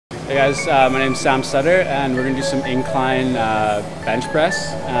Hey guys, my name's Sam Sutter, and we're going to do some incline bench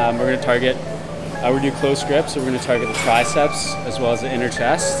press. We're going to target, we're going to do close grip, so we're going to target the triceps as well as the inner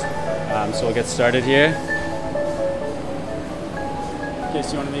chest. So we'll get started here. Okay,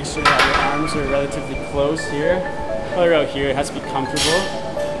 so you want to make sure that your arms are relatively close here. Probably about here, it has to be comfortable.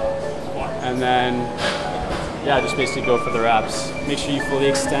 And then, yeah, just basically go for the reps. Make sure you fully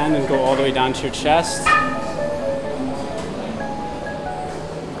extend and go all the way down to your chest.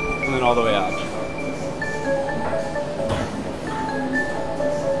 And then all the way up.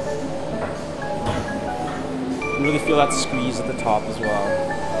 And really feel that squeeze at the top as well.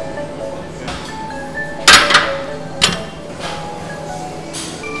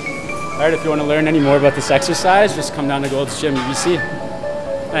 Alright, if you want to learn any more about this exercise, just come down to Gold's Gym, UBC.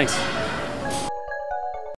 Thanks.